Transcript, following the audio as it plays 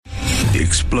The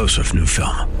explosive new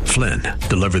film, Flynn,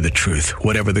 deliver the truth,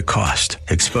 whatever the cost,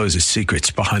 exposes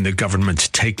secrets behind the government's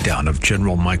takedown of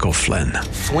General Michael Flynn.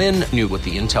 Flynn knew what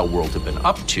the intel world had been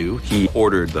up to. He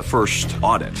ordered the first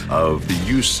audit of the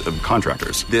use of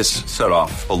contractors. This set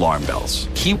off alarm bells.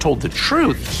 He told the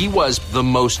truth. He was the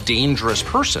most dangerous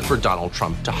person for Donald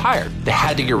Trump to hire. They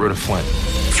had to get rid of Flynn.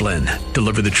 Flynn,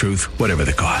 deliver the truth, whatever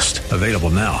the cost. Available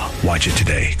now. Watch it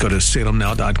today. Go to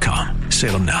salemnow.com.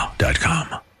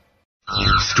 salemnow.com.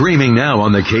 Streaming now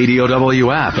on the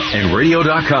KDOW app and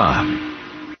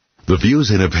radio.com. The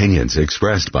views and opinions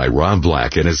expressed by Rob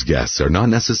Black and his guests are not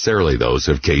necessarily those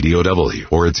of KDOW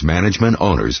or its management,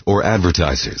 owners, or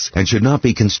advertisers and should not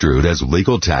be construed as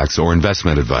legal, tax, or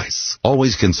investment advice.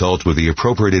 Always consult with the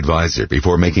appropriate advisor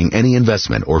before making any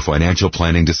investment or financial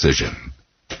planning decision.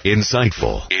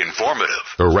 Insightful, informative,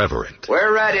 irreverent.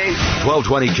 We're ready.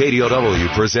 1220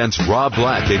 KDOW presents Rob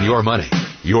Black and Your Money.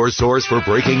 Your source for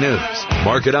breaking news,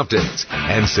 market updates,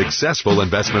 and successful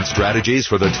investment strategies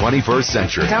for the 21st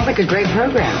century. Sounds like a great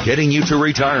program. Getting you to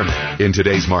retirement in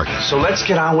today's market. So let's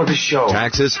get on with the show.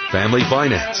 Taxes, family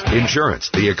finance, insurance,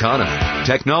 the economy,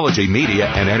 technology, media,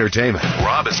 and entertainment.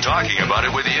 Rob is talking about it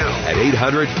with you at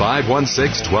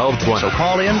 800-516-1220. So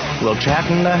call in, we'll chat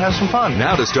and have some fun.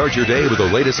 Now to start your day with the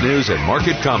latest news and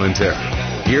market commentary.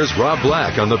 Here's Rob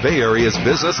Black on the Bay Area's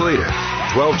business leader,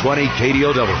 1220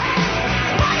 KDOW.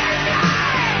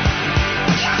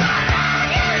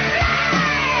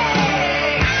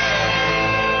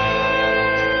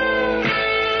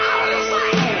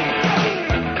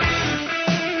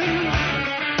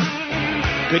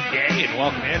 Good day and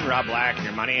welcome in, Rob Black and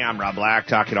Your Money. I'm Rob Black,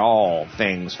 talking all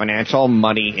things financial,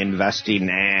 money, investing,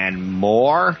 and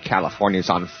more. California's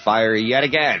on fire yet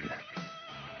again.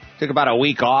 Took about a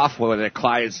week off with the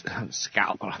Clyde's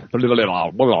scalp.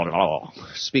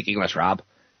 Speak English, Rob.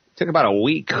 Took about a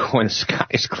week when the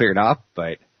skies cleared up,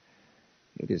 but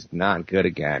it is not good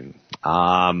again.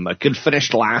 A good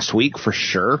finish last week for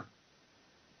sure.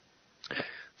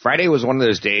 Friday was one of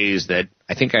those days that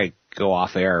I think I go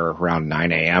off air around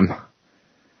 9 a.m.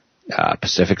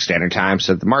 Pacific Standard Time.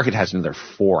 So the market has another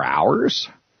 4 hours.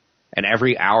 And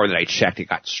every hour that I checked, it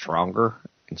got stronger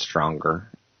and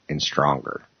stronger and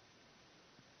stronger.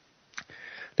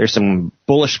 There's some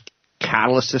bullish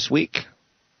catalysts this week.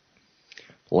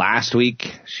 Last week,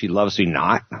 she loves me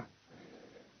not.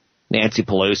 Nancy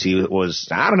Pelosi was,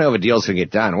 I don't know if a deal's going to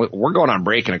get done. We're going on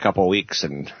break in a couple of weeks,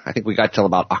 and I think we got till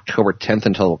about October 10th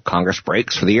until Congress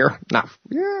breaks for the year.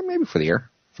 Maybe for the year,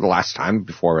 for the last time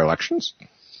before elections.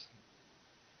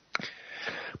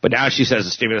 But now she says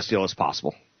the stimulus deal is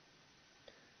possible.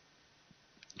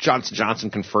 Johnson & Johnson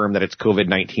confirmed that its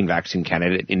COVID-19 vaccine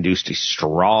candidate induced a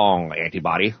strong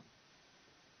antibody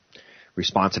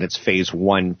response in its phase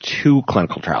 1-2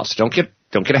 clinical trials. So don't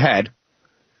get ahead.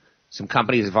 Some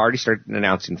companies have already started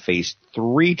announcing phase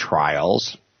 3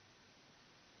 trials,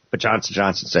 but Johnson &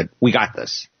 Johnson said, we got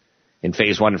this. In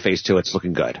phase 1 and phase 2, it's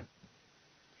looking good.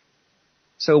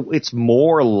 So it's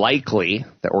more likely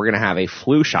that we're going to have a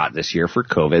flu shot this year for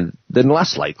COVID than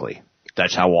less likely.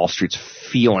 That's how Wall Street's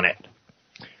feeling it.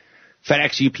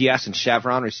 FedEx, UPS, and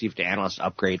Chevron received analyst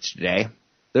upgrades today.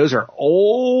 Those are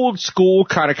old school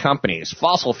kind of companies,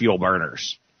 fossil fuel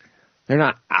burners. They're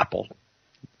not Apple.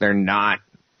 They're not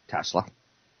Tesla.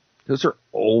 Those are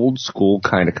old school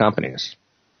kind of companies.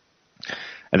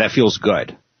 And that feels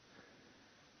good.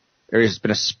 There has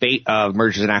been a spate of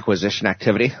mergers and acquisition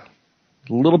activity.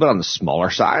 A little bit on the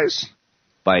smaller size,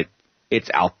 but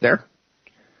it's out there.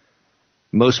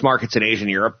 Most markets in Asia and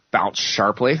Europe bounced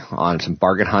sharply on some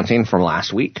bargain hunting from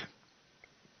last week.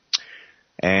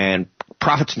 And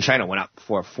profits in China went up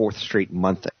for a fourth straight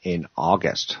month in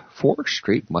August. 4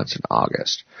 straight months in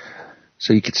August.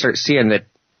 So you could start seeing that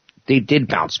they did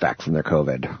bounce back from their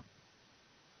COVID.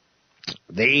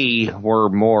 They were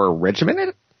more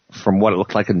regimented from what it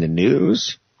looked like in the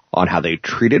news on how they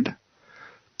treated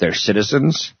their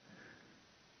citizens,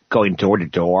 going door to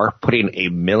door, putting a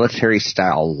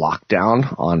military-style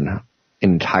lockdown on an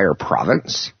entire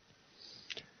province.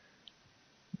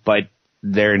 But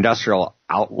their industrial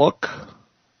outlook,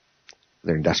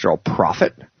 their industrial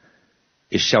profit,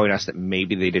 is showing us that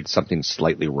maybe they did something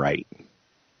slightly right.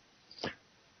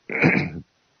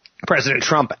 President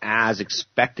Trump, as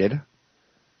expected,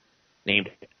 named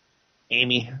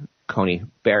Amy Coney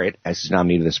Barrett as his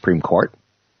nominee to the Supreme Court.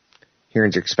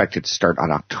 Hearings are expected to start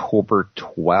on October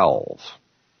 12.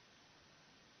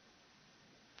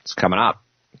 It's coming up.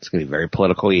 It's going to be very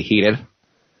politically heated.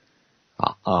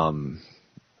 I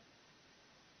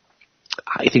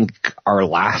think our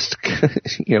last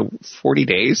 40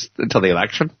 days until the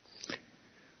election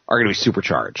are going to be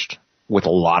supercharged with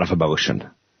a lot of emotion,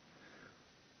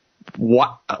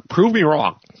 What? Prove me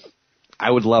wrong. I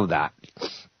would love that.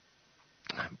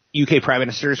 UK prime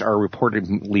ministers are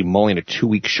reportedly mulling a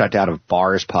 2-week shutdown of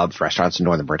bars, pubs, restaurants in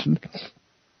northern Britain.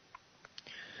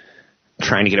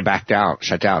 Trying to get it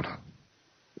shut down.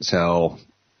 So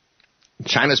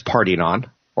China's partying on,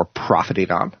 or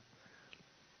profiting on,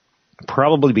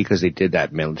 probably because they did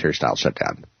that military-style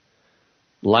shutdown.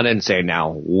 London saying now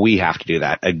we have to do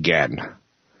that again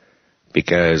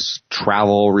because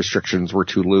travel restrictions were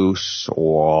too loose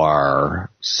or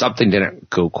something didn't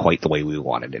go quite the way we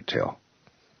wanted it to.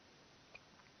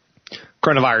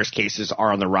 Coronavirus cases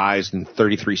are on the rise in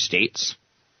 33 states.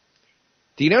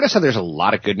 Do you notice how there's a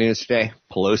lot of good news today?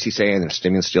 Pelosi saying that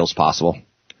stimulus deal is possible.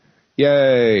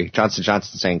 Yay! Johnson &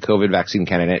 Johnson saying COVID vaccine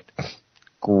candidate.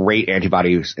 Great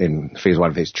antibodies in phase 1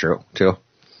 and phase 2.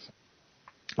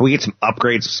 We get some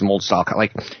upgrades, some old style.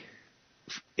 Like,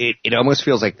 it almost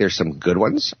feels like there's some good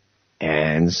ones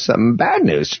and some bad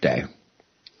news today.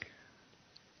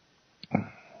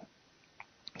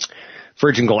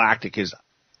 Virgin Galactic is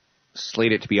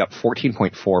slated to be up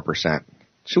 14.4%.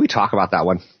 Should we talk about that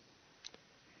one?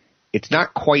 It's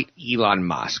not quite Elon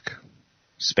Musk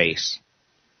space,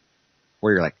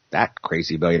 where you're like, that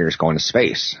crazy billionaire is going to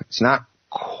space. It's not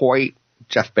quite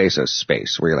Jeff Bezos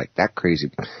space, where you're like, that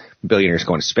crazy billionaire is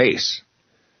going to space.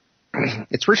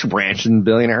 It's Richard Branson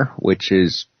billionaire, which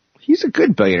is, he's a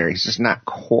good billionaire. He's just not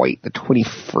quite the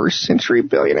 21st century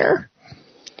billionaire.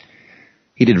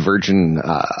 He did Virgin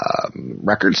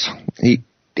Records. He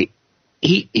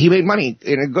made money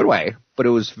in a good way, but it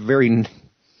was very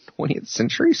 20th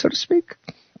century, so to speak.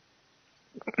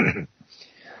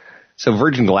 So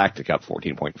Virgin Galactic up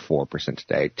 14.4%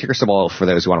 today. Ticker symbol for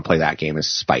those who want to play that game is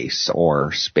SPICE,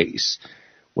 or space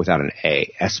without an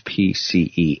A.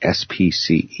 SPCE,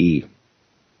 SPCE.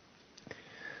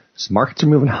 So markets are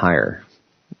moving higher.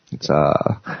 It's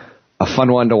a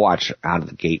fun one to watch out of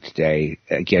the gate today,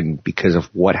 again, because of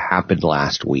what happened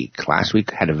last week. Last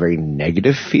week had a very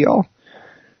negative feel.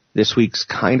 This week's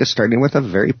kind of starting with a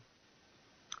very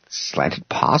slanted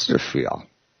positive feel.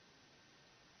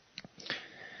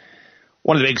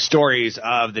 One of the big stories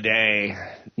of the day,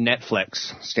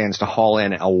 Netflix stands to haul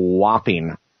in a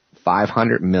whopping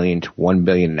 $500 million to $1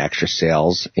 billion in extra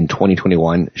sales in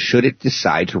 2021 should it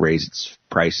decide to raise its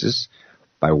prices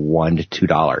by $1 to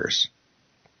 $2.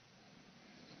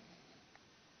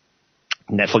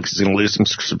 Netflix is going to lose some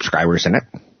subscribers in it,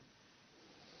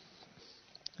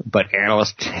 but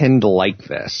analysts tend to like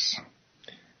this.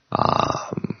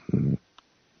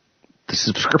 The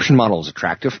subscription model is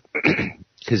attractive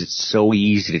because it's so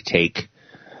easy to take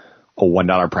a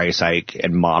 $1 price hike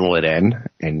and model it in,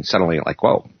 and suddenly like,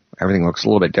 whoa, everything looks a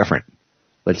little bit different.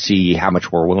 Let's see how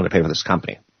much we're willing to pay for this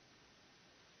company.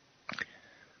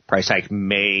 Price hike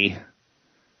may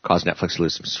cause Netflix to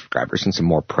lose some subscribers in some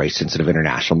more price-sensitive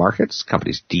international markets.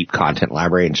 Company's deep content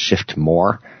library and shift to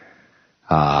more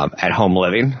at-home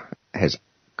living has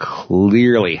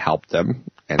clearly helped them,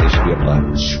 and they should be able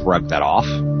to shrug that off.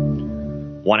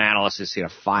 One analyst has seen a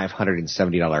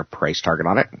 $570 price target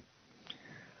on it.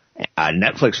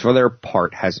 Netflix, for their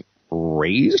part, has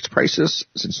raised prices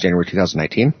since January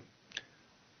 2019,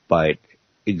 but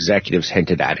executives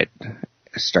hinted at it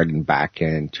starting back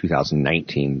in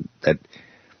 2019 that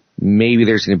maybe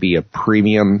there's going to be a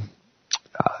premium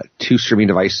two-streaming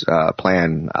device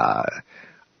plan,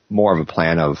 more of a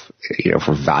plan of,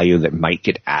 for value that might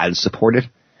get ad supported.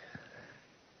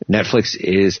 Netflix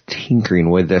is tinkering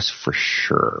with this for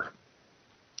sure.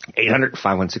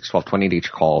 800-516-1220 to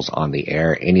each calls on the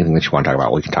air. Anything that you want to talk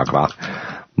about, we can talk about.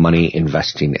 Money,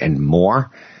 investing, and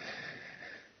more.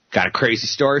 Got a crazy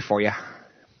story for you.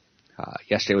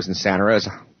 Yesterday was in Santa Rosa.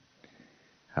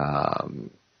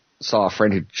 Saw a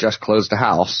friend who just closed a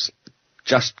house.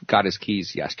 Just got his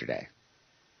keys yesterday.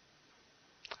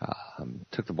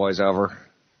 Took the boys over.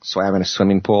 Swam in a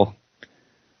swimming pool.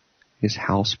 His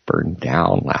house burned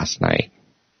down last night.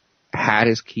 Had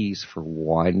his keys for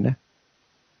one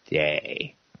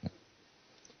day.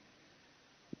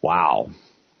 Wow.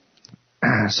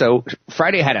 So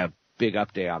Friday had a big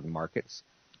update on the markets.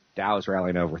 Dow is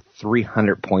rallying over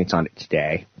 300 points on it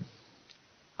today.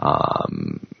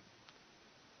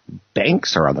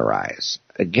 Banks are on the rise.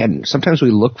 Again, sometimes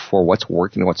we look for what's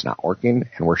working and what's not working,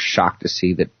 and we're shocked to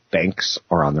see that banks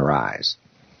are on the rise.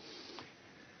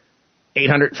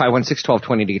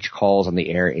 800-516-1220 to get your calls on the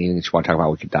air. Anything that you want to talk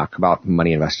about, we can talk about.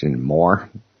 Money, investing, and more.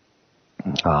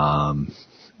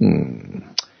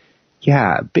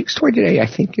 Yeah, big story today, I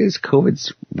think, is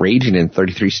COVID's raging in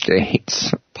 33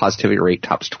 states. Positivity rate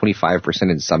tops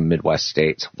 25% in some Midwest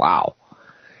states. Wow.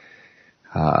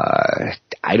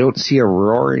 I don't see a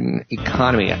roaring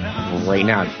economy right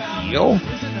now.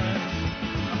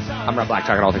 I'm Rob Black,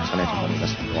 talking all things financial. Money,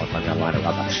 listen to find me online at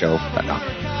RobBlackShow.com.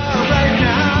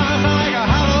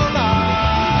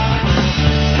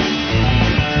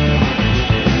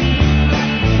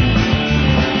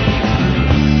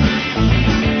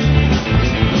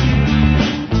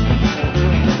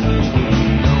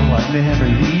 Never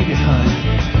leave you, honey.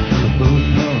 We both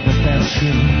know that that's true.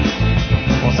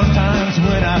 Well, sometimes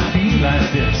when I feel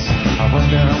like this, I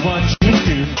wonder what you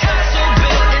do. Castle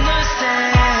built in the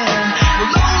sand,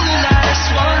 will only last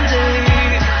one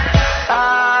day.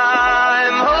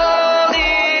 I'm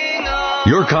holding on.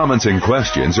 Your comments and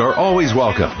questions are always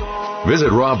welcome.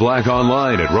 Visit Rob Black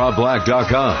online at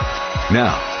robblack.com.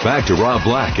 Now, back to Rob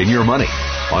Black and Your Money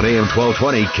on AM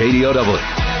 1220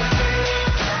 KDOW.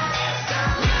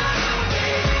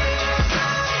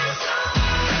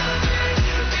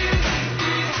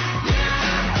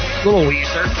 Little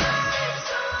Weezer.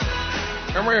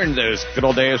 Remember in those good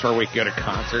old days where we could go to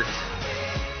concerts?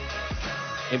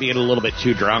 Maybe get a little bit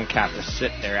too drunk, have to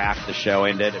sit there after the show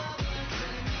ended and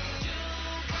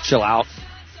chill out.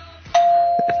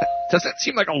 Does that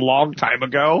seem like a long time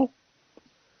ago?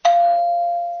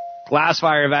 Glass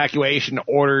fire evacuation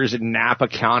orders in Napa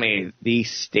County. The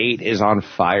state is on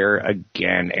fire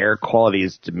again. Air quality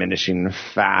is diminishing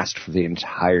fast for the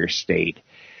entire state.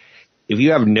 If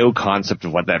you have no concept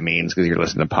of what that means because you're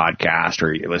listening to the podcast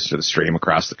or you listen to the stream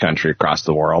across the country, across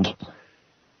the world,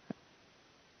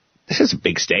 this is a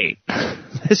big state.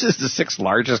 This is the 6th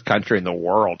largest country in the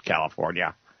world,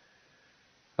 California.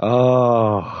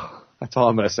 Oh, that's all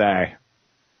I'm going to say.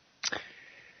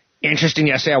 Interesting,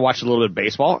 yesterday I watched a little bit of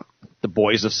baseball. The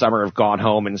boys of summer have gone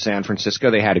home in San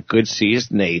Francisco. They had a good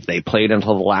season. They played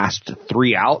until the last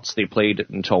 3 outs. They played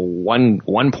until one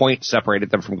point separated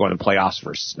them from going to playoffs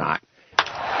versus not.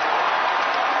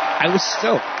 I was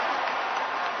stoked.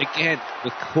 Again,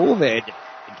 with COVID,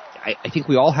 I think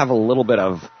we all have a little bit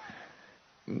of,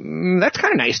 that's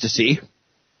kind of nice to see.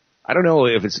 I don't know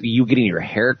if it's you getting your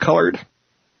hair colored.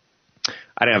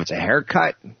 I don't know if it's a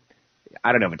haircut.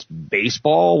 I don't know if it's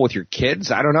baseball with your kids.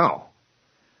 I don't know.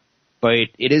 But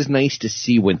it is nice to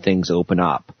see when things open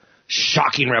up.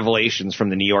 Shocking revelations from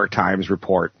the New York Times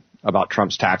report about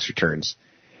Trump's tax returns.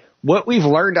 What we've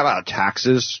learned about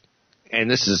taxes, and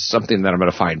this is something that I'm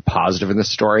going to find positive in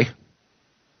this story,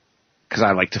 because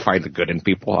I like to find the good in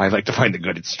people. I like to find the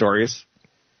good in stories.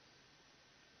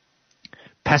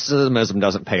 Pessimism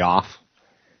doesn't pay off.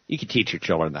 You can teach your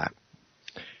children that.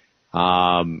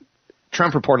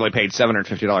 Trump reportedly paid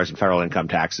 $750 in federal income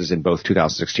taxes in both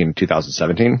 2016 and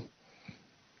 2017.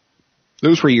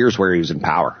 Those were years where he was in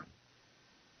power.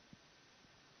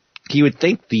 You would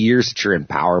think the years that you're in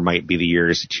power might be the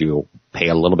years that you pay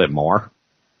a little bit more.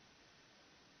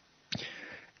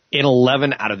 In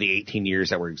 11 out of the 18 years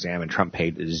that were examined, Trump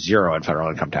paid 0 in federal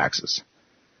income taxes.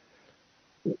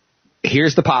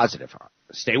 Here's the positive.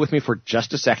 Stay with me for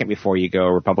just a second before you go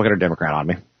Republican or Democrat on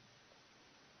me.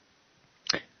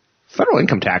 Federal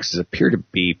income taxes appear to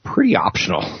be pretty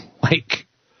optional. Like,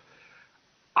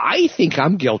 I think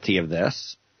I'm guilty of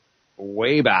this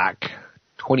way back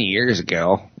 20 years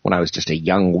ago when I was just a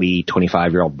young, wee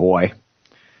 25-year-old boy.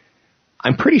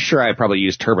 I'm pretty sure I probably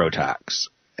used TurboTax.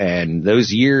 And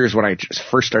those years when I just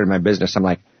first started my business, I'm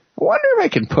like, I wonder if I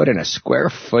can put in a square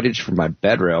footage from my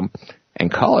bedroom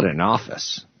and call it an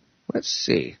office. Let's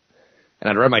see. And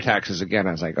I'd run my taxes again.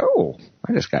 I was like, oh,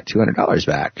 I just got $200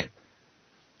 back.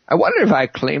 I wonder if I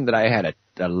claimed that I had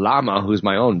a llama who's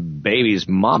my own baby's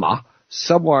mama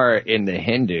somewhere in the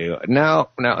Hindu. No,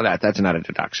 that's not a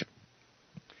deduction.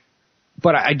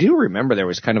 But I do remember there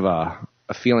was kind of a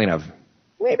feeling of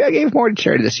maybe I gave more to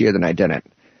charity this year than I didn't.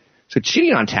 So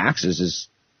cheating on taxes is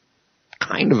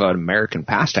kind of an American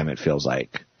pastime, it feels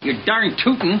like. You're darn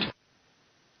tootin'.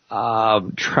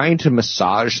 Trying to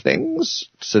massage things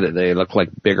so that they look like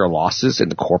bigger losses in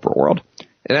the corporate world.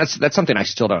 And that's something I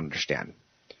still don't understand.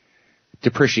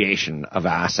 Depreciation of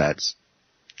assets.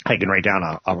 I can write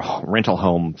down a rental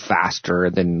home faster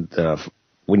than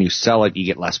when you sell it, you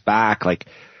get less back. Like,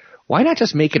 why not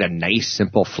just make it a nice,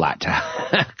 simple flat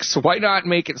tax? Why not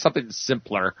make it something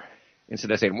simpler instead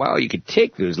of saying, well, you could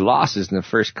take those losses in the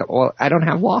first couple. Well, I don't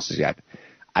have losses yet.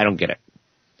 I don't get it.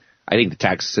 I think the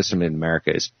tax system in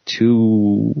America is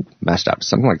too messed up.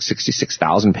 Something like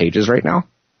 66,000 pages right now.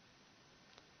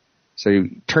 So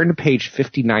you turn to page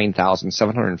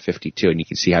 59,752 and you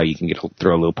can see how you can get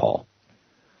through a loophole.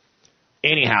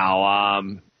 Anyhow,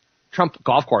 Trump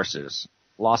golf courses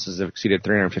losses have exceeded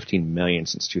 $315 million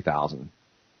since 2000.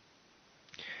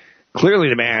 Clearly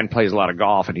the man plays a lot of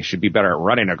golf and he should be better at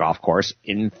running a golf course.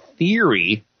 In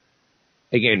theory,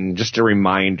 again, just a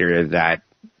reminder that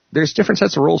there's different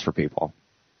sets of rules for people.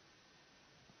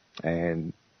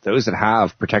 And those that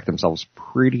have protect themselves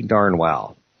pretty darn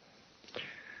well.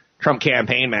 Trump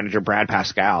campaign manager Brad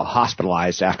Pascal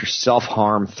hospitalized after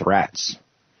self-harm threats.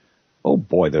 Oh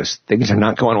boy, those things are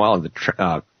not going well in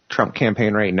the Trump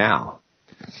campaign right now.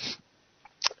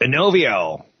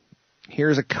 Inovio.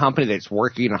 Here's a company that's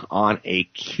working on a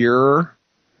cure,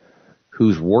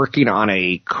 who's working on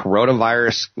a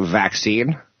coronavirus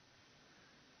vaccine.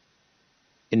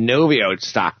 Inovio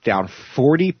stock down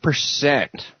 40%.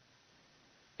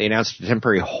 They announced a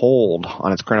temporary hold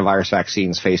on its coronavirus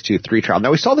vaccines phase 2/3 trial.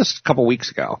 Now, we saw this a couple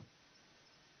weeks ago,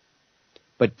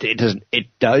 but it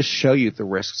does show you the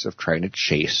risks of trying to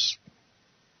chase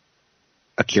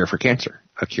a cure for cancer,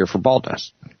 a cure for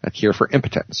baldness, a cure for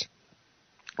impotence,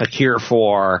 a cure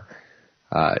for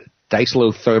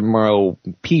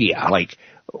dyslothermopedia. Like,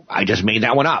 I just made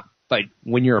that one up. But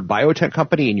when you're a biotech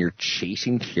company and you're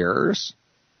chasing cures,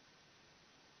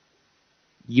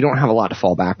 you don't have a lot to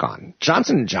fall back on.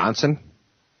 Johnson & Johnson,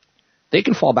 they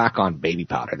can fall back on baby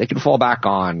powder. They can fall back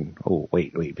on,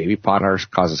 baby powder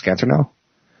causes cancer now?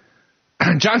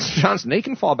 Johnson & Johnson, they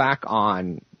can fall back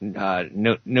on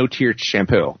no-tear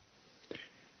shampoo.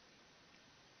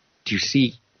 Do you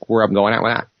see where I'm going at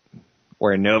with that?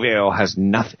 Where Inovio has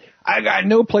nothing. I got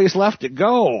no place left to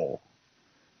go.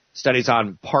 Studies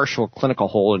on partial clinical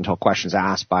hold until questions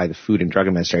asked by the Food and Drug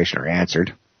Administration are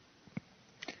answered.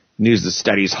 News the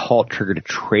study's halt triggered a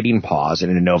trading pause in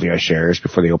Inovio shares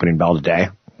before the opening bell today.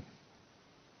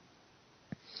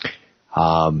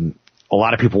 A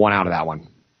lot of people want out of that one.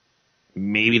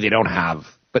 Maybe they don't have.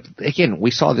 But again,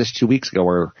 we saw this 2 weeks ago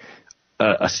where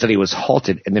a study was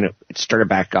halted and then it started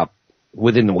back up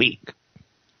within the week.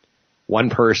 One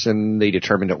person, they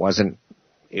determined it was an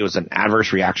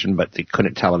adverse reaction, but they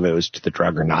couldn't tell if it was to the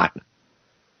drug or not.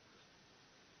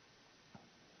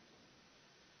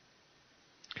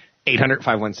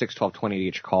 800-516-1220 to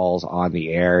get your calls on the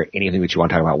air. Anything that you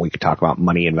want to talk about, we could talk about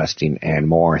money, investing, and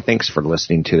more. Thanks for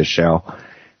listening to the show.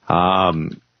 A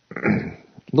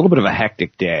little bit of a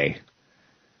hectic day.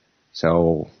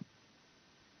 So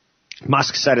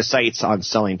Musk set his sights on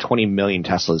selling 20 million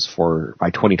Teslas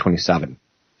by 2027.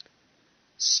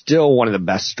 Still one of the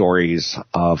best stories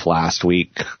of last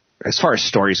week as far as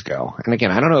stories go. And again,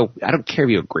 I don't care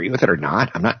if you agree with it or not.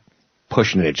 I'm not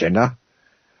pushing an agenda.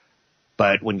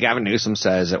 But when Gavin Newsom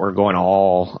says that we're going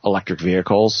all electric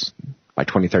vehicles by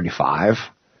 2035,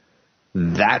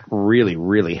 that really,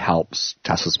 really helps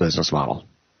Tesla's business model.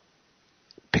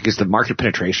 Because the market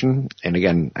penetration, and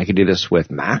again, I can do this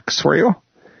with Max for you.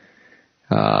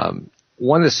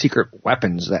 One of the secret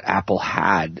weapons that Apple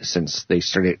had since they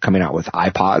started coming out with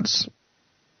iPods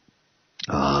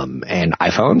and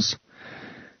iPhones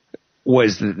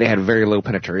was that they had a very low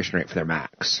penetration rate for their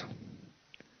Macs.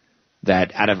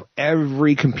 That out of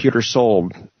every computer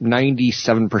sold,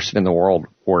 97% in the world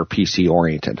were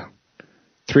PC-oriented.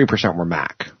 3% were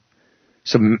Mac.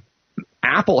 So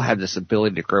Apple had this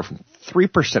ability to grow from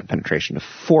 3% penetration to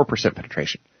 4%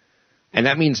 penetration. And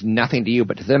that means nothing to you,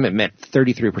 but to them it meant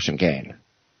 33% gain.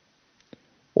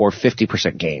 Or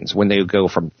 50% gains when they go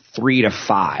from 3 to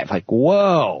 5. Like,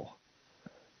 whoa!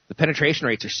 The penetration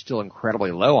rates are still incredibly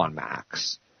low on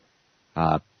Macs.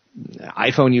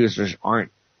 iPhone users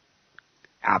aren't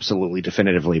absolutely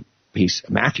definitively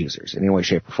Mac users in any way,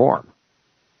 shape, or form.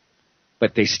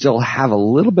 But they still have a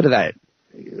little bit of that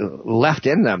left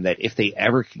in them that if they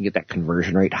ever can get that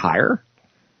conversion rate higher,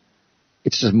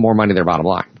 it's just more money to their bottom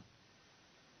line.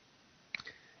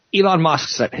 Elon Musk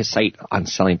set his sight on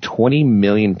selling 20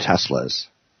 million Teslas.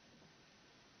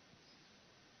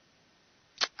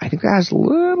 I think that has a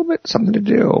little bit something to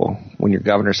do when your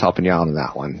governor's helping you out on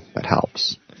that one. That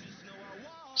helps.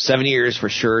 7 years for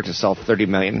sure to sell 30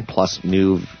 million plus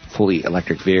new fully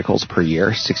electric vehicles per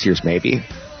year. 6 years maybe.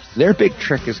 Their big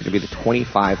trick is going to be the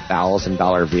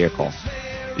 $25,000 vehicle.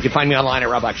 You can find me online at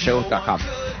robblackshow.com.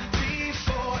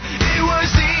 It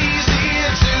was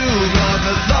easier to love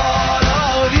the thought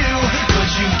of you, but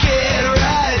you get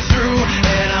right through,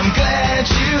 and I'm glad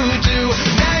you do.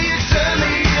 Now you turn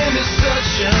me into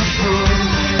such a fool,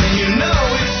 and you know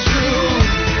it's true.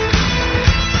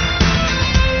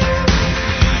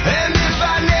 And if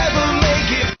I never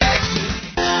make it back to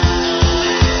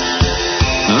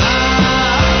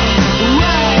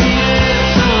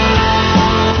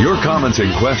Your comments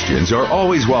and questions are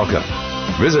always welcome.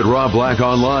 Visit Rob Black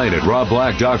online at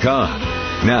robblack.com.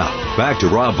 Now, back to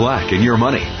Rob Black and Your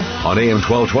Money on AM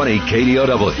 1220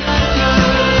 KDOW.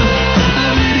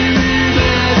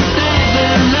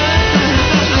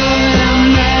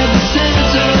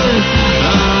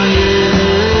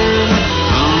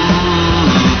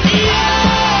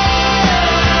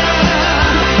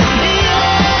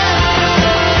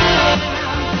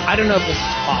 know if this is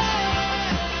possible,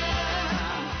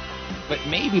 but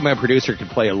maybe my producer could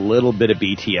play a little bit of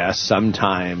BTS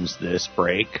sometimes this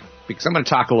break, because I'm going to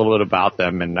talk a little bit about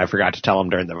them, and I forgot to tell them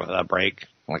during the break,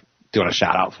 like doing a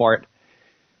shout out for it.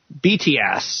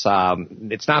 BTS,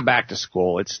 it's not back to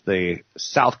school. It's the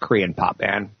South Korean pop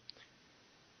band.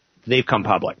 They've come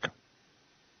public.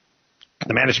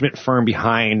 The management firm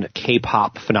behind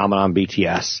K-pop phenomenon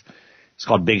BTS, it's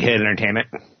called Big Hit Entertainment,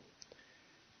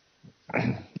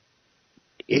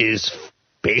 is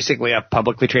basically a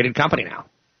publicly traded company now.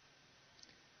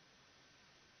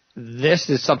 This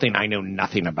is something I know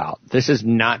nothing about. This is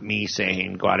not me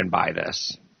saying go out and buy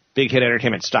this. Big Hit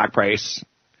Entertainment stock price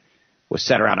was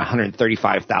set around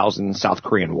 135,000 South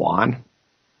Korean won.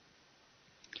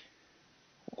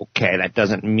 Okay, that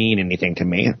doesn't mean anything to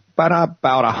me, but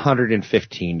about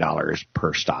 $115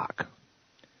 per stock.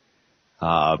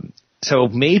 So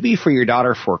maybe for your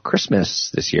daughter for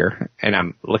Christmas this year,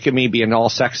 and look at me being all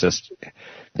sexist,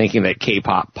 thinking that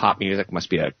K-pop, pop music must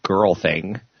be a girl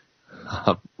thing.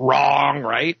 Wrong,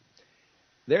 right?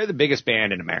 They're the biggest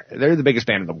band in America. They're the biggest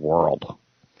band in the world.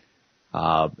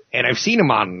 And I've seen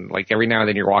them on, like, every now and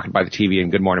then you're walking by the TV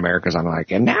and Good Morning America's on, like,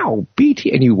 and now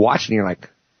BT, and you watch it and you're like,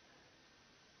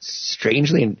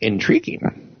 strangely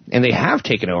intriguing. And they have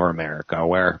taken over America,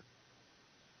 where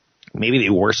maybe they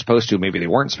were supposed to, maybe they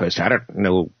weren't supposed to. I don't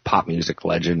know pop music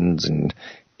legends and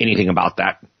anything about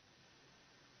that.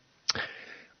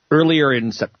 Earlier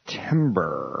in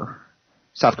September,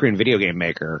 South Korean video game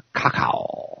maker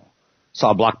Kakao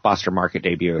saw a blockbuster market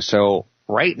debut. So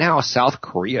right now, South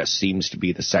Korea seems to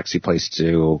be the sexy place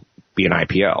to be an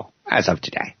IPO as of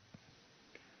today.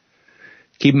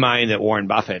 Keep in mind that Warren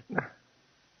Buffett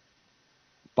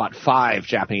bought 5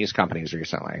 Japanese companies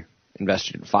recently,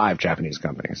 invested in 5 Japanese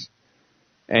companies.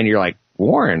 And you're like,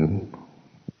 Warren,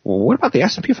 well, what about the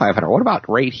S&P 500? What about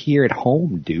right here at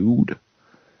home, dude?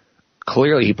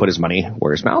 Clearly he put his money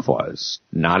where his mouth was,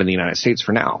 not in the United States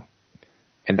for now.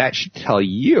 And that should tell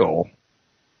you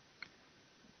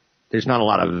there's not a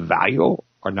lot of value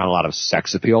or not a lot of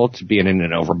sex appeal to being in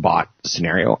an overbought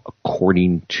scenario,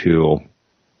 according to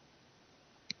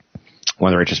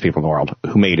one of the richest people in the world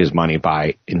who made his money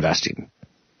by investing.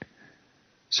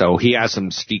 So he has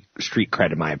some street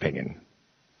cred, in my opinion.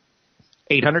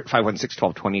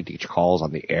 800-516-1220 to each calls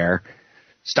on the air.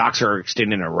 Stocks are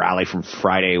extending a rally from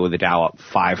Friday with the Dow up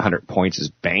 500 points as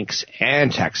banks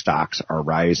and tech stocks are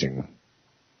rising.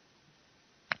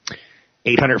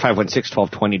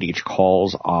 800-516-1220 to each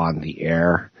calls on the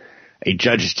air. A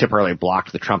judge has temporarily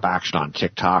blocked the Trump action on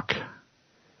TikTok.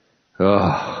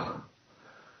 Ugh.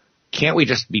 Can't we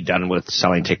just be done with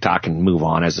selling TikTok and move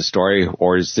on as a story?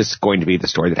 Or is this going to be the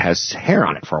story that has hair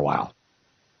on it for a while?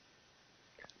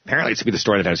 Apparently it's going to be the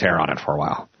story that has hair on it for a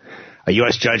while. A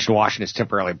U.S. judge in Washington has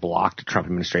temporarily blocked a Trump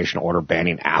administration order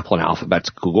banning Apple and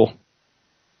Alphabet's Google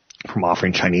from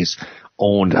offering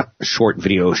Chinese-owned short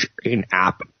video sharing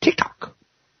app TikTok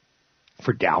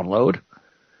for download. It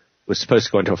was supposed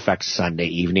to go into effect Sunday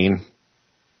evening.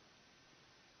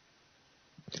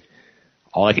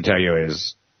 All I can tell you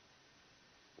is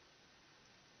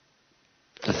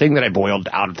the thing that I boiled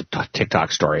out of the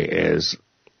TikTok story is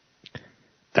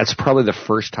that's probably the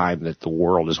first time that the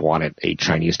world has wanted a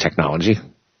Chinese technology,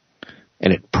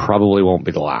 and it probably won't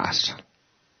be the last.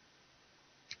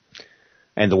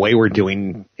 And the way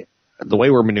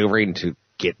we're maneuvering to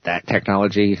get that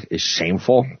technology is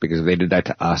shameful, because if they did that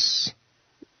to us,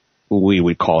 we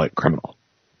would call it criminal.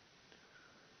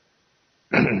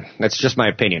 That's just my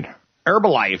opinion.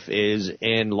 Herbalife is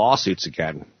in lawsuits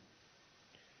again.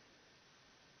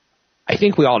 I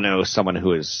think we all know someone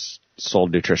who has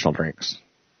sold nutritional drinks.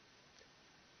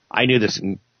 I knew this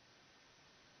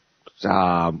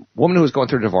woman who was going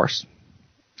through a divorce.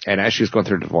 And as she was going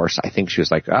through a divorce, I think she was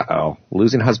like, uh-oh,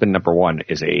 losing husband number one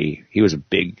he was a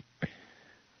big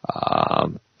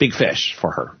fish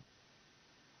for her.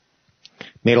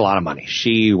 Made a lot of money.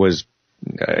 She was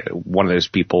one of those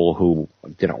people who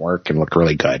didn't work and looked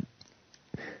really good.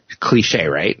 Cliche,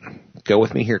 right? Go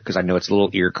with me here, because I know it's a little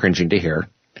ear cringing to hear.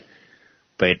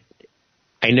 But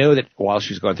I know that while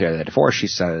she was going through the divorce, she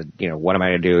said, what am I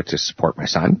going to do to support my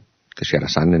son? Because she had a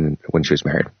son when she was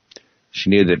married. She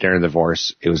knew that during the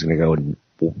divorce, it was going to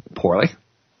go poorly.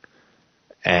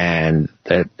 And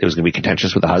that it was going to be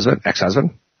contentious with the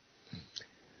ex-husband.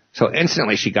 So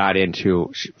instantly she got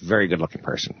into, very good looking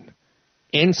person,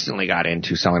 instantly got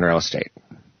into selling real estate.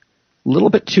 A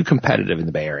little bit too competitive in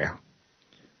the Bay Area.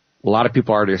 A lot of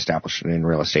people are already established in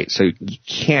real estate. So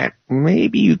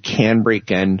maybe you can break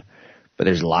in, but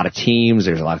there's a lot of teams,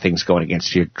 there's a lot of things going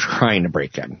against you trying to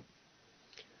break in.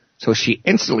 So she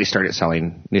instantly started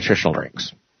selling nutritional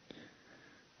drinks.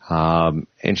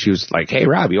 And she was like, "Hey,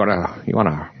 Rob, you want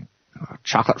a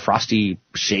chocolate frosty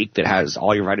shake that has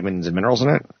all your vitamins and minerals in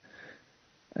it?"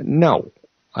 No.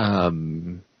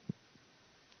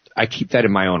 I keep that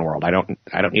in my own world. I don't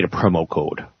need a promo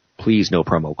code. Please, no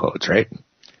promo codes, right?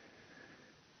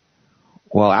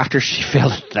 Well, after she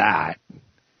failed at that,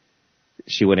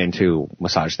 she went into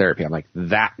massage therapy. I'm like,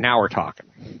 now we're talking.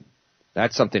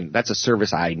 That's a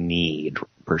service I need,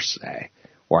 per se,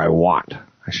 or I want.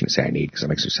 I shouldn't say I need because that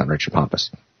makes me sound rich and pompous.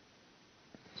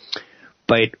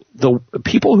 But the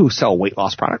people who sell weight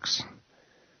loss products,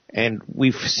 and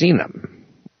we've seen them,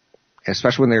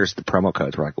 especially when there's the promo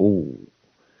codes, we're like, ooh.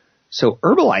 So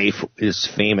Herbalife is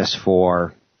famous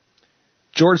for,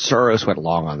 George Soros went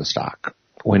long on the stock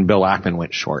when Bill Ackman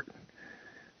went short.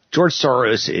 George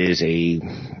Soros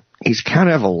he's kind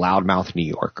of a loudmouth New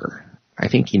Yorker. I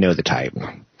think you know the type,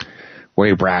 where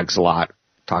he brags a lot,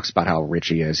 talks about how rich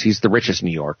he is. He's the richest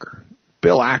New Yorker.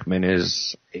 Bill Ackman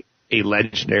is a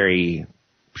legendary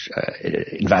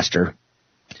investor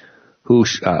who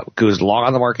goes long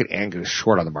on the market and goes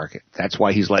short on the market. That's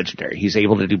why he's legendary. He's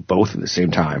able to do both at the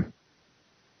same time.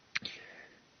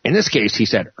 In this case, he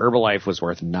said Herbalife was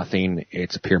worth nothing.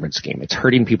 It's a pyramid scheme. It's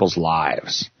hurting people's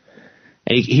lives.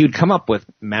 And he would come up with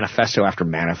manifesto after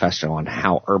manifesto on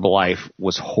how Herbalife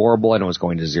was horrible and was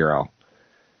going to zero.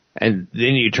 And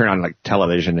then you turn on like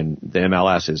television and the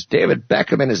MLS is David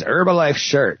Beckham in his Herbalife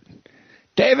shirt.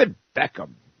 David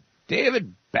Beckham.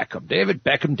 David Beckham. David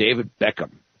Beckham. David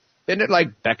Beckham. Isn't it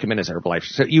like Beckham in his Herbalife?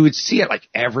 So you would see it like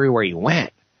everywhere you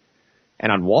went.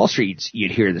 And on Wall Street,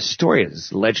 you'd hear the story of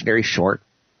this legendary short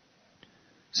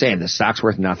saying the stock's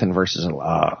worth nothing versus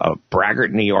a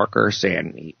braggart New Yorker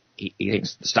saying he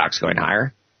thinks the stock's going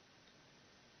higher.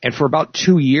 And for about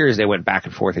 2 years, they went back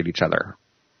and forth at each other,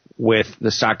 with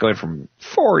the stock going from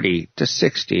 40 to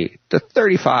 60 to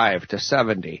 35 to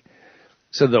 70.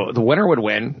 So the winner would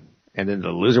win, and then the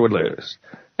loser would lose.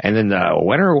 And then the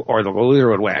winner or the loser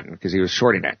would win because he was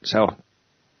shorting it. So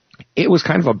it was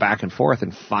kind of a back and forth.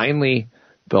 And finally,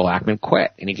 Bill Ackman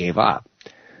quit and he gave up.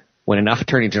 When enough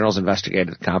attorney generals investigated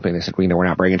the company, they said, we're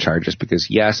not bringing charges because,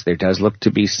 yes, there does look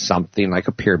to be something like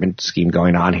a pyramid scheme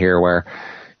going on here where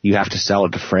you have to sell it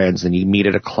to friends and you meet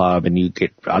at a club and you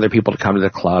get other people to come to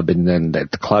the club, and then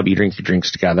at the club you drink your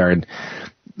drinks together. And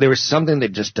there was something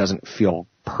that just doesn't feel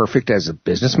perfect as a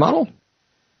business model,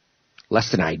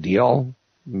 less than ideal.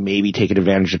 Maybe taking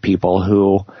advantage of people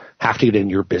who have to get in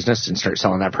your business and start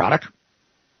selling that product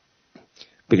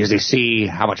because they see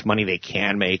how much money they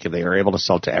can make if they are able to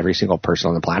sell to every single person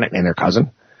on the planet and their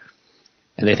cousin.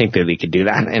 And they think that they could do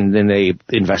that. And then they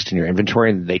invest in your inventory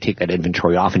and they take that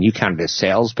inventory off and you count it as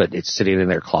sales, but it's sitting in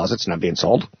their closets not being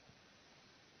sold.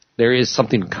 There is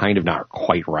something kind of not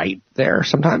quite right there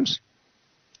sometimes.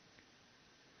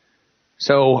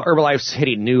 So Herbalife's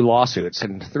hitting new lawsuits.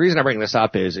 And the reason I bring this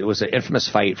up is it was an infamous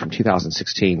fight from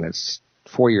 2016. That's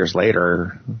 4 years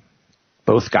later.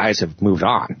 Both guys have moved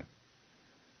on.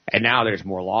 And now there's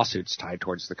more lawsuits tied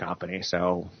towards the company.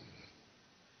 So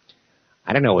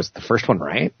I don't know, was the first one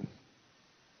right?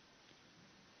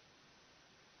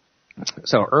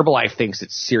 So Herbalife thinks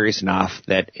it's serious enough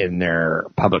that in their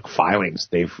public filings,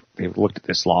 they've looked at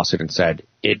this lawsuit and said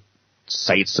it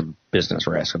cites a business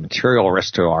risk, a material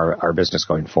risk to our business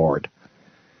going forward.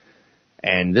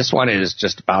 And this one is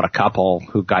just about a couple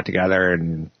who got together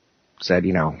and said,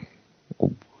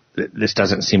 this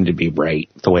doesn't seem to be right.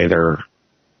 The way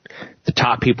the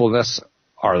top people in this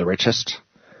are the richest,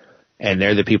 and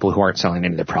they're the people who aren't selling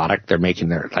any of the product. They're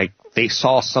making they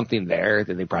saw something there,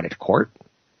 then they brought it to court.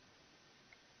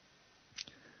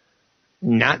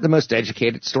 Not the most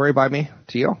educated story by me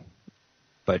to you,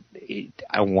 but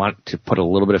I want to put a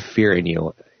little bit of fear in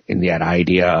you in that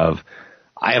idea of,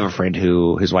 I have a friend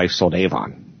who his wife sold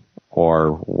Avon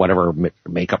or whatever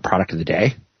makeup product of the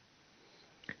day.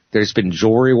 There's been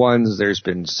jewelry ones. There's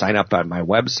been sign up on my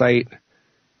website.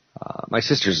 My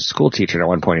sister's a school teacher, and at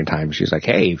one point in time, she's like,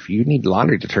 hey, if you need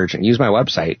laundry detergent, use my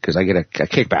website because I get a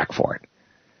kickback for it.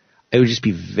 I would just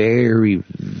be very,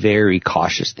 very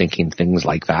cautious thinking things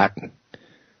like that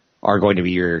are going to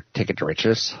be your ticket to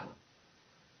riches,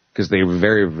 because they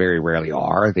very, very rarely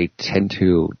are. They tend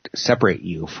to separate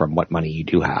you from what money you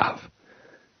do have.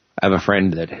 I have a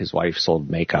friend that his wife sold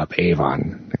makeup,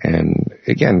 Avon, and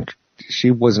again,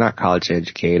 she was not college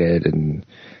educated and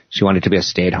she wanted to be a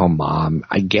stay-at-home mom.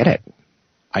 I get it.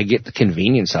 I get the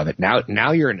convenience of it.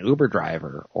 Now you're an Uber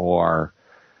driver or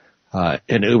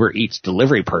an Uber Eats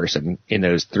delivery person in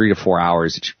those 3 to 4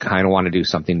 hours that you kind of want to do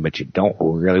something, but you don't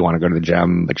really want to go to the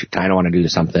gym, but you kind of want to do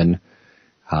something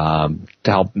to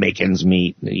help make ends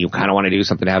meet. You kind of want to do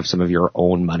something to have some of your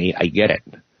own money. I get it.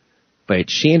 But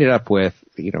she ended up with,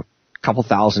 a couple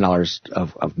 $1,000s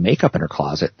of makeup in her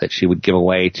closet that she would give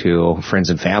away to friends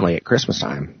and family at Christmas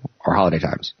time or holiday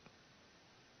times.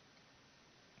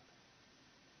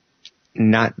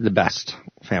 Not the best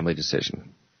family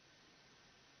decision.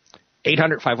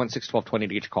 800-516-1220 to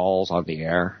get your calls on the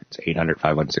air. It's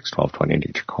 800-516-1220 to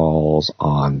get your calls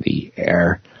on the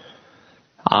air.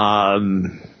 I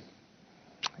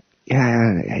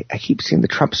keep seeing the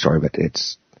Trump story, but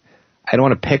I don't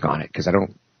want to pick on it because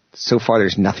so far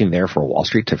there's nothing there for Wall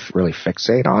Street to really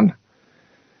fixate on.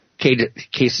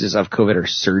 Cases of COVID are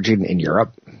surging in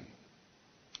Europe.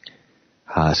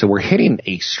 So we're hitting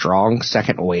a strong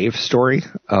second wave story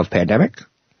of pandemic.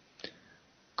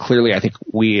 Clearly, I think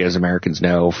we as Americans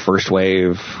know first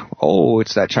wave,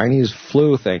 it's that Chinese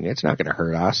flu thing. It's not going to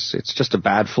hurt us. It's just a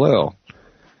bad flu.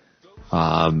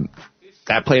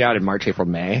 That played out in March, April,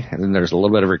 May, and then there's a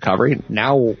little bit of recovery.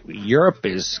 Now Europe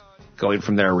is going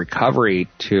from their recovery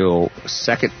to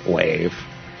second wave.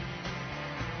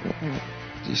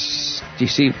 Do you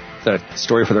see the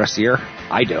story for the rest of the year?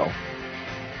 I do.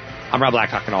 I'm Rob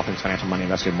Black, talking all things financial, money,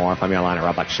 investing, and more. Find me online at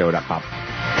robblackshow.com.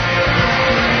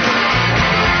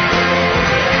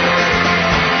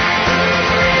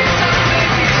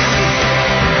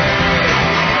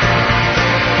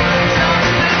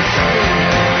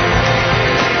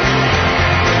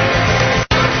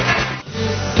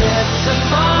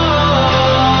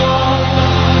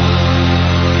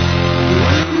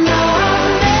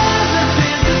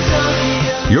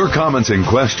 Your comments and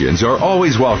questions are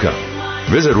always welcome.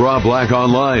 Visit Rob Black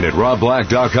online at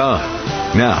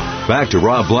robblack.com. Now, back to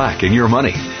Rob Black and Your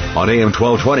Money on AM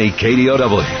 1220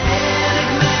 KDOW.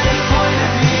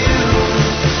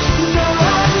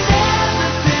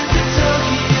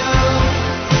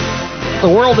 The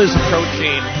world is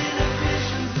approaching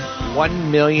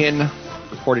 1 million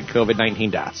reported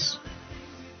COVID-19 deaths.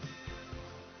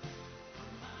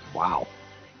 Wow.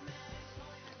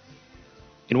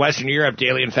 In Western Europe,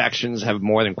 daily infections have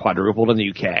more than quadrupled in the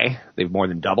UK. They've more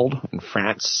than doubled in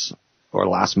France over the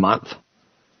last month.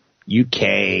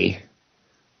 UK,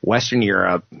 Western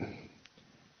Europe,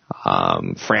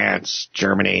 France,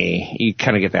 Germany. You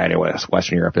kind of get the idea what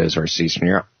Western Europe is versus Eastern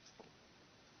Europe.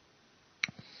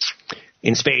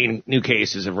 In Spain, new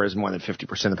cases have risen more than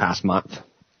 50% in the past month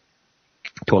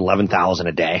to 11,000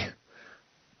 a day.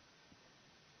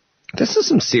 This is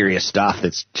some serious stuff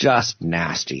that's just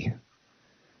nasty.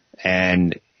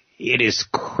 And it is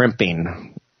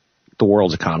crimping the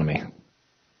world's economy.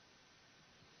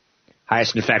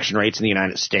 Highest infection rates in the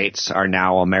United States are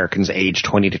now Americans aged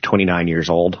 20 to 29 years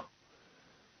old.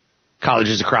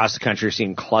 Colleges across the country are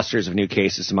seeing clusters of new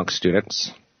cases amongst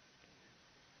students.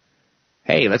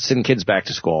 Hey, let's send kids back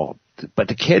to school. But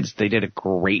the kids, they did a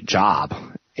great job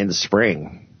in the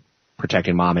spring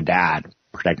protecting mom and dad,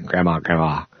 protecting grandma and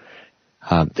grandma.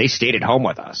 They stayed at home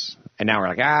with us. And now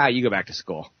we're like, you go back to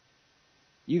school.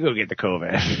 You go get the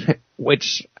COVID,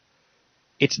 which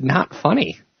it's not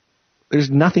funny. There's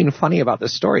nothing funny about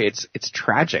this story. It's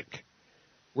tragic.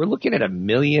 We're looking at 1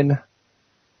 million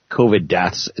COVID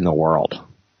deaths in the world.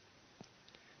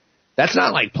 That's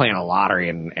not like playing a lottery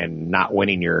and not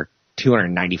winning your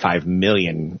 $295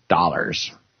 million.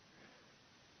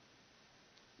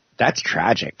 That's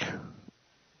tragic.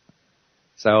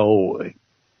 So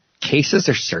cases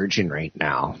are surging right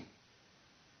now.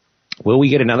 Will we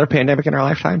get another pandemic in our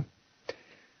lifetime?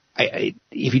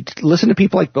 If you listen to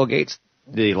people like Bill Gates,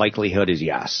 the likelihood is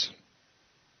yes.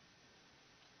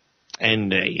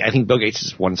 And I think Bill Gates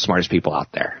is one of the smartest people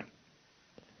out there,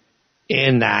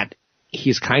 in that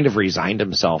he's kind of resigned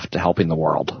himself to helping the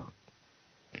world.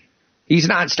 He's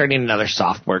not starting another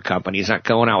software company. He's not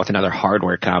going out with another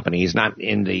hardware company. He's not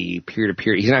in the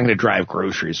peer-to-peer. He's not going to drive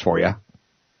groceries for you.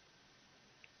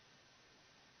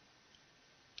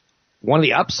 One of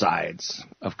the upsides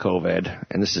of COVID,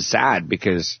 and this is sad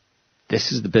because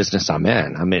this is the business I'm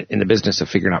in. I'm in the business of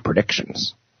figuring out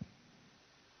predictions.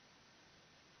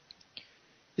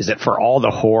 Is that for all the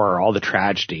horror, all the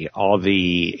tragedy, all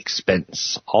the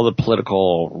expense, all the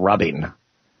political rubbing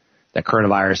that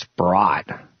coronavirus brought,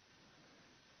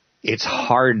 it's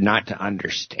hard not to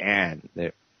understand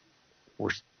that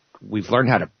we've learned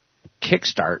how to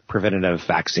kickstart preventative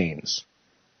vaccines.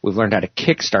 We've learned how to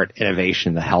kickstart innovation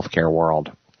in the healthcare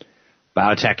world.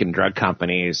 Biotech and drug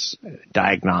companies,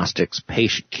 diagnostics,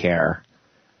 patient care.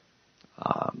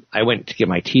 I went to get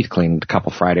my teeth cleaned a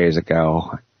couple Fridays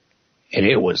ago, and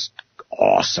it was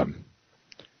awesome.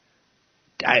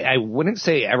 I wouldn't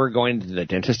say ever going to the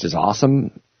dentist is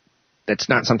awesome. That's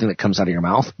not something that comes out of your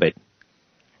mouth, but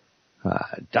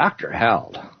Dr.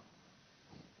 Held,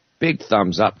 big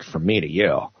thumbs up from me to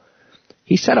you.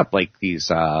 He set up like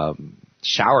these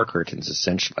shower curtains,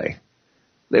 essentially.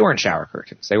 They weren't shower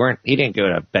curtains. He didn't go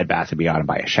to Bed Bath & Beyond and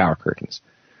buy shower curtains.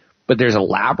 But there's a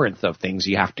labyrinth of things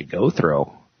you have to go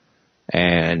through.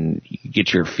 And you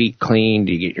get your feet cleaned,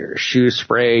 you get your shoes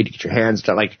sprayed, you get your hands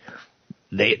done. Like,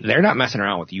 they're not messing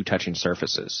around with you touching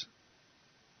surfaces.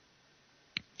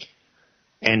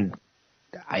 And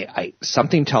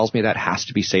something tells me that has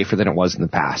to be safer than it was in the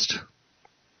past.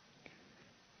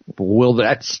 Will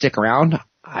that stick around?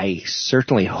 I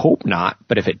certainly hope not,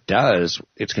 but if it does,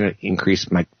 it's going to increase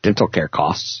my dental care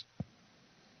costs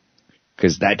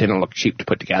because that didn't look cheap to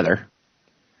put together.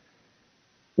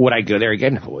 Would I go there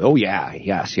again? Oh, yeah,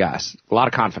 yes. A lot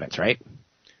of confidence, right?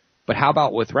 But how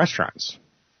about with restaurants?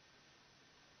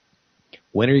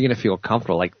 When are you going to feel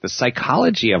comfortable? Like, the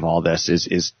psychology of all this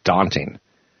is daunting.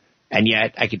 And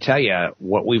yet, I can tell you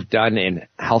what we've done in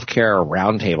healthcare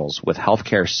roundtables, with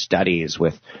healthcare studies,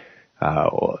 with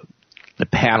the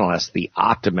panelists, the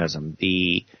optimism,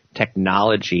 the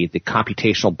technology, the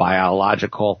computational,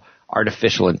 biological,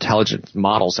 artificial intelligence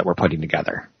models that we're putting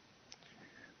together.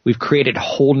 We've created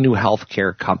whole new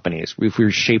healthcare companies. We've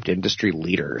reshaped industry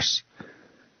leaders.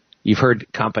 You've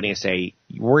heard companies say,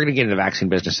 we're going to get into the vaccine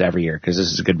business every year because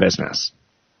this is a good business.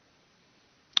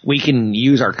 We can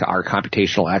use our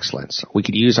computational excellence. We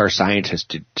could use our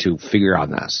scientists to figure on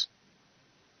this.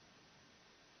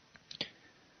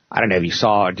 I don't know if you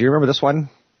saw, do you remember this one?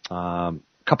 A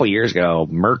couple of years ago,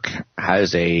 Merck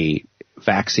has a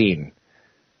vaccine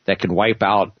that can wipe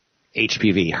out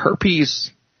HPV,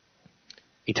 herpes,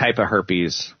 a type of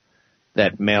herpes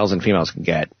that males and females can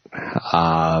get,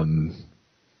 that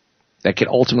can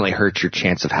ultimately hurt your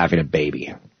chance of having a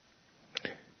baby.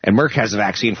 And Merck has a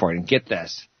vaccine for it. And get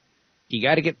this, you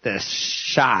got to get this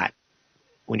shot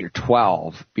when you're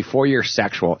 12 before you're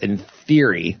sexual. In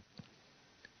theory,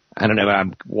 I don't know if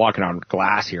I'm walking on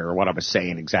glass here or what I was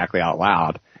saying exactly out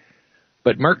loud,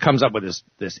 but Merck comes up with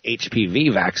this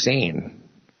HPV vaccine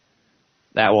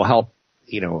that will help,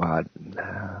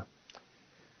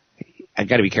 I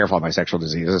got to be careful of my sexual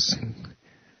diseases.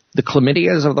 The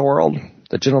chlamydias of the world,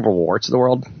 the genital warts of the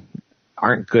world,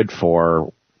 aren't good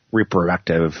for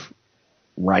reproductive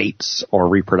rights or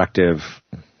reproductive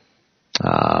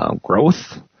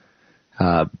growth.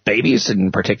 Babies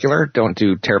in particular don't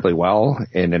do terribly well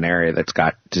in an area that's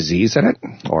got disease in it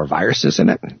or viruses in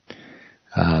it.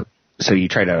 So you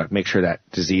try to make sure that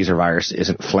disease or virus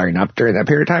isn't flaring up during that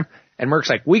period of time. And Merck's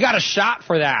like, we got a shot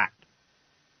for that.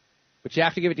 But you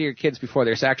have to give it to your kids before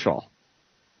they're sexual.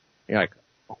 You're like,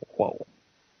 whoa.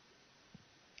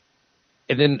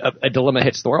 And then a dilemma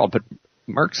hits the world, but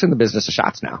Merck's in the business of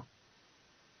shots now.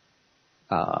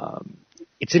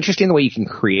 It's interesting the way you can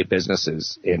create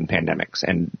businesses in pandemics.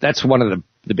 And that's one of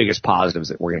the biggest positives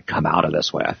that we're going to come out of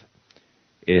this with,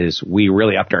 is we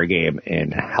really upped our game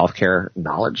in healthcare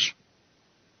knowledge.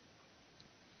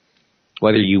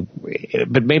 But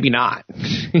maybe not.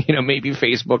 Maybe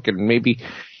Facebook and maybe,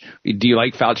 do you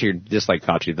like Fauci or dislike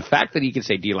Fauci? The fact that you can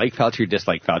say, do you like Fauci or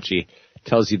dislike Fauci,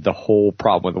 tells you the whole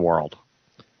problem with the world.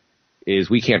 Is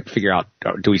we can't figure out,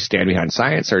 do we stand behind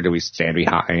science or do we stand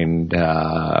behind,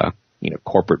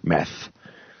 corporate myth?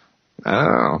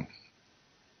 Oh.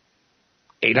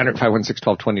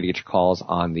 800-516-1220 to get your calls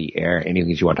on the air. Anything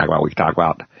you want to talk about, we can talk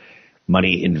about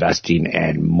money, investing,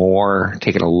 and more.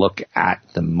 Taking a look at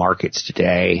the markets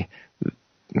today.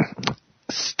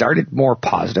 Started more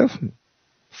positive.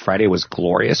 Friday was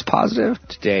glorious positive.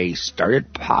 Today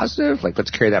started positive. Like,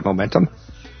 let's carry that momentum.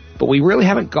 But we really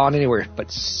haven't gone anywhere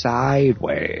but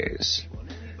sideways.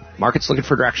 Market's looking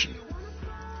for direction.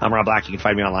 I'm Rob Black. You can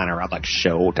find me online at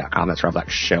robblackshow.com. That's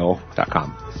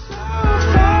robblackshow.com.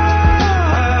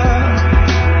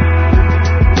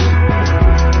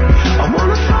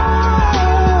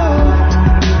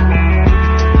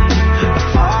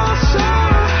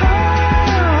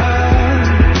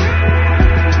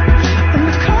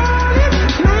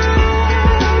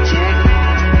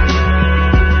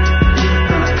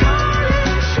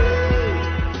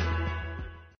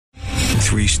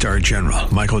 Three-star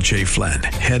General Michael J. Flynn,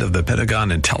 head of the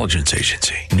Pentagon Intelligence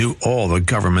Agency, knew all the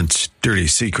government's dirty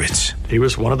secrets. He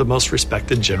was one of the most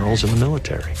respected generals in the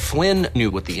military. Flynn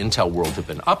knew what the intel world had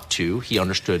been up to. He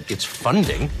understood its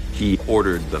funding. He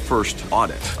ordered the first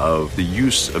audit of the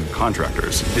use of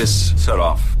contractors. This set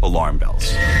off alarm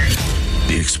bells.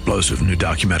 The explosive new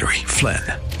documentary, Flynn,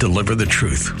 Deliver the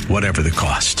Truth, Whatever the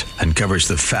Cost, uncovers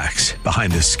the facts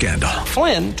behind this scandal.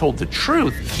 Flynn told the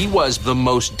truth. He was the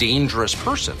most dangerous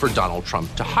person for Donald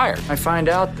Trump to hire. I find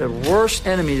out the worst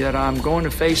enemy that I'm going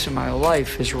to face in my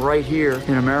life is right here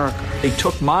in America. They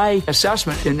took my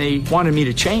assessment and they wanted me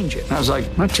to change it. And I was like,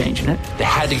 I'm not changing it. They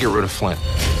had to get rid of Flynn.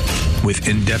 with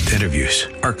in-depth interviews,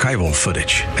 archival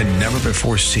footage, and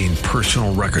never-before-seen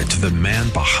personal records of the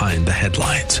man behind the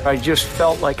headlines. I just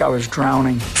felt like I was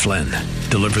drowning. Flynn,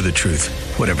 deliver the truth,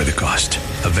 whatever the cost.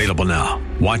 Available now.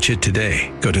 Watch it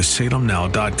today. Go to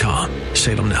salemnow.com.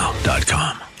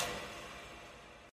 salemnow.com.